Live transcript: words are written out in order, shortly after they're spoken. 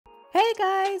Hey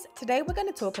guys! Today we're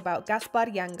going to talk about Gaspar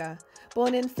Yanga.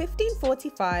 Born in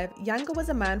 1545, Yanga was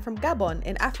a man from Gabon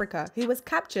in Africa who was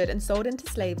captured and sold into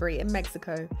slavery in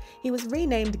Mexico. He was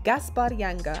renamed Gaspar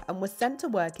Yanga and was sent to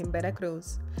work in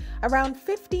Veracruz. Around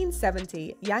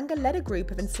 1570, Yanga led a group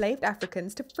of enslaved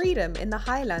Africans to freedom in the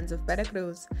highlands of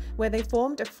Veracruz, where they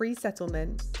formed a free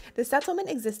settlement. The settlement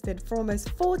existed for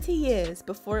almost 40 years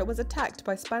before it was attacked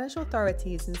by Spanish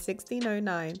authorities in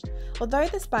 1609. Although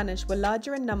the Spanish were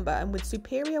larger in number and with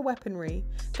superior weaponry,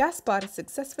 Gaspar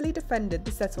successfully defended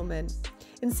the settlement.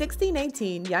 In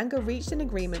 1618, Yanga reached an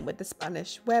agreement with the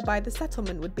Spanish whereby the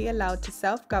settlement would be allowed to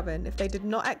self-govern if they did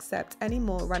not accept any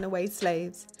more runaway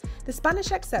slaves. The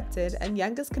Spanish accepted and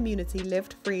Yanga's community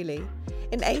lived freely.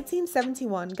 In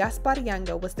 1871, Gaspar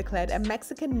Yanga was declared a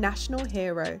Mexican national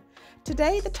hero.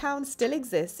 Today, the town still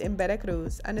exists in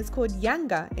Veracruz and is called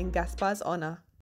Yanga in Gaspar's honor.